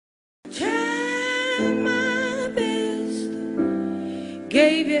Tried my best,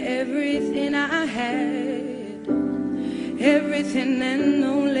 gave you everything I had, everything and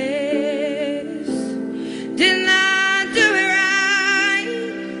no less. Did not do it right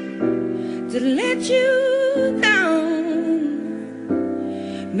to let you down.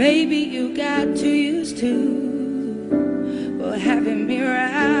 Maybe you got too used to having me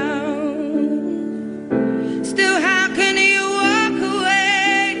around. Still, how can you walk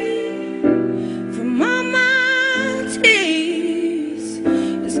away from all my tears?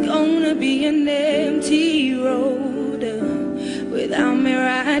 It's gonna be an empty road without me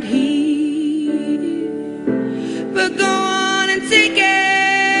right here. But go on and take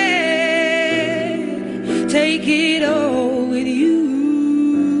it all with you.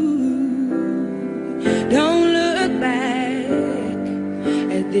 Don't look back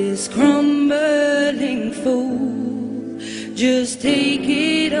at this crumbling fool. Just take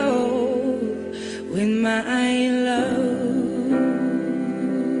it all with my love.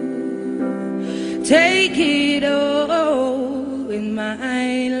 Take it all with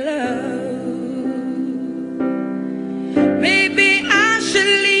my love. Maybe I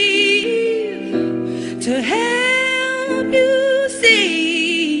should leave to help you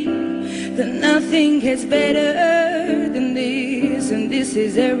see that nothing gets better than this, and this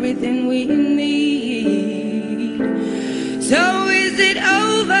is everything we need. So is it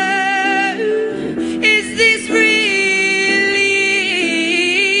over? Is this really?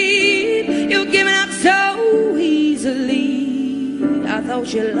 You're giving up so easily. I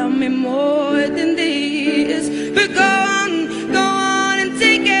thought you loved me more than this. But go on and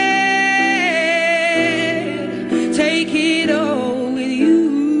take it all with you.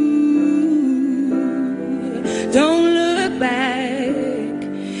 Don't look back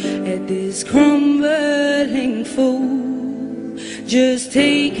at this crumbling fool. Just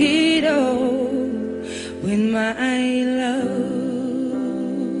take it all with my love.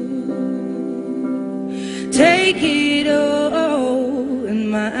 Take it all with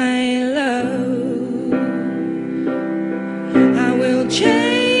my love. I will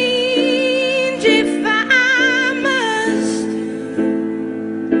change if I must.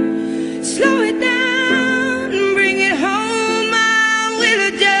 Slow it down and bring it home. I will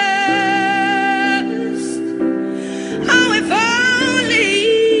adjust. Oh, if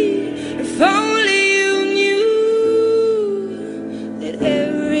only you knew that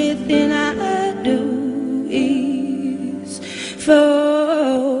everything I do is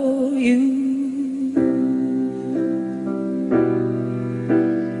for you.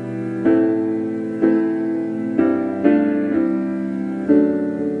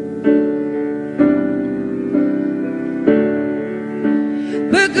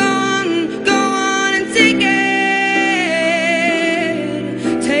 But go on and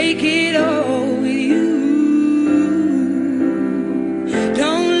take it all with you.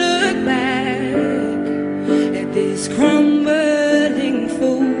 Don't look back at this crumbling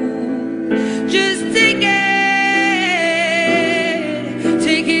fool. Just take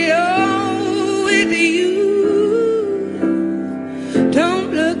it all with you. Don't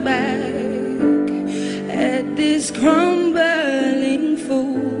look back at this crumbling